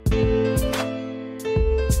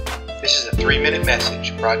This is a 3-minute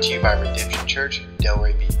message brought to you by Redemption Church,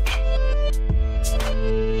 Delray Beach.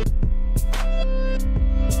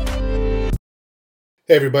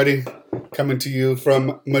 Hey everybody, coming to you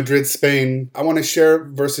from Madrid, Spain. I want to share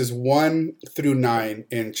verses 1 through 9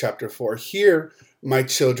 in chapter 4. Hear, my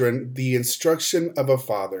children, the instruction of a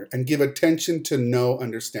father, and give attention to no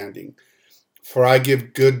understanding. For I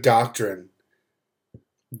give good doctrine.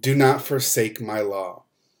 Do not forsake my law.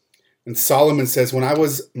 And Solomon says, when I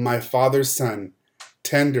was my father's son,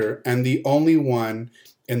 tender and the only one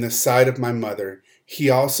in the sight of my mother, he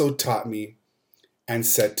also taught me and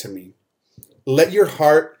said to me, let your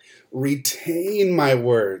heart retain my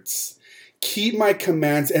words. Keep my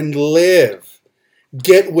commands and live.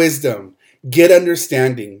 Get wisdom. Get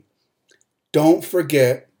understanding. Don't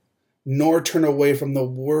forget nor turn away from the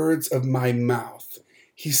words of my mouth.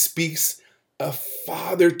 He speaks a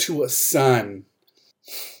father to a son.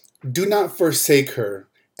 Do not forsake her,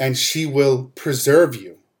 and she will preserve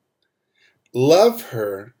you. Love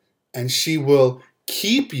her, and she will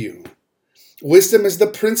keep you. Wisdom is the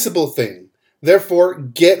principal thing. Therefore,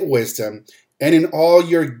 get wisdom, and in all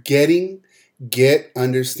your getting, get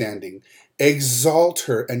understanding. Exalt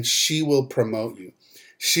her, and she will promote you.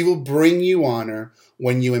 She will bring you honor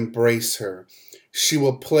when you embrace her. She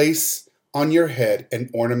will place on your head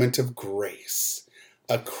an ornament of grace,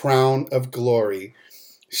 a crown of glory.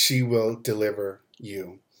 She will deliver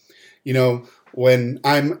you. You know, when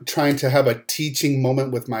I'm trying to have a teaching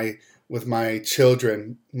moment with my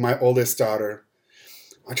children, my oldest daughter,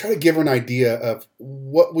 I try to give her an idea of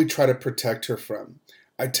what we try to protect her from.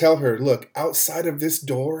 I tell her, look, outside of this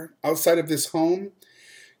door, outside of this home,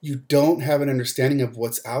 you don't have an understanding of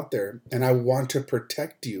what's out there. And I want to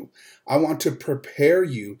protect you. I want to prepare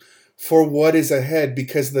you for what is ahead,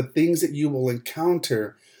 because the things that you will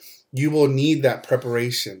encounter, you will need that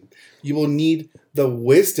preparation. You will need the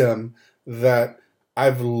wisdom that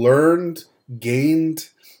I've learned, gained,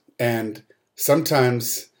 and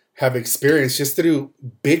sometimes have experienced just through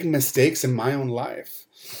big mistakes in my own life.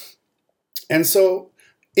 And so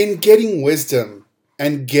in getting wisdom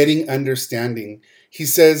and getting understanding, he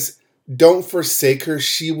says, don't forsake her.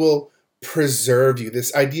 She will preserve you.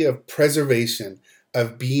 This idea of preservation,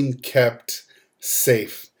 of being kept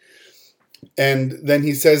safe. And then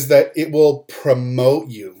he says that it will promote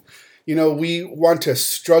you. You know, we want to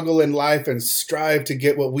struggle in life and strive to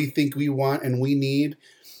get what we think we want and we need.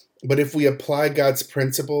 But if we apply God's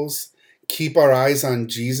principles, keep our eyes on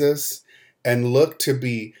Jesus, and look to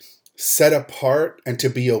be set apart and to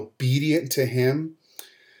be obedient to him,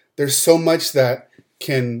 there's so much that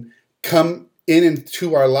can come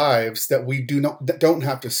into our lives that we don't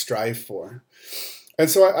have to strive for. And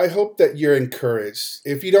so I hope that you're encouraged.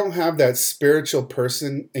 If you don't have that spiritual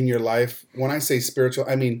person in your life, when I say spiritual,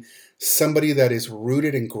 I mean somebody that is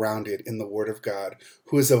rooted and grounded in the Word of God,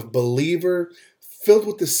 who is a believer, filled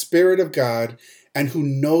with the Spirit of God, and who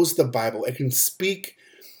knows the Bible and can speak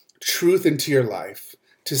truth into your life,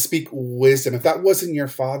 to speak wisdom. If that wasn't your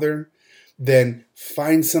father, then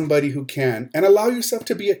find somebody who can, and allow yourself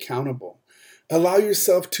to be accountable. Allow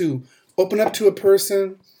yourself to open up to a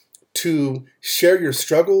person, to share your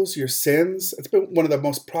struggles, your sins. It's been one of the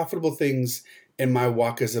most profitable things in my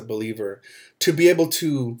walk as a believer, to be able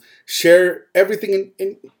to share everything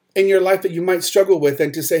in your life that you might struggle with,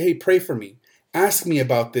 and to say, hey, pray for me. Ask me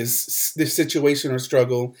about this situation or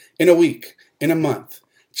struggle in a week, in a month.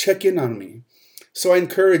 Check in on me. So I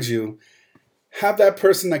encourage you, have that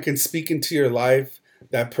person that can speak into your life,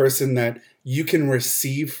 that person that you can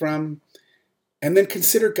receive from, and then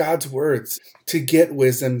consider God's words to get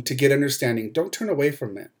wisdom, to get understanding. Don't turn away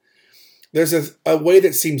from it. There's a way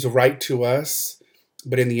that seems right to us,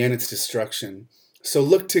 but in the end it's destruction. So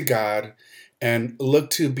look to God and look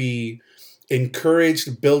to be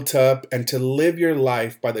encouraged, built up, and to live your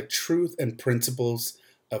life by the truth and principles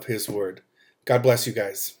of his word. God bless you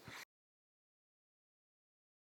guys.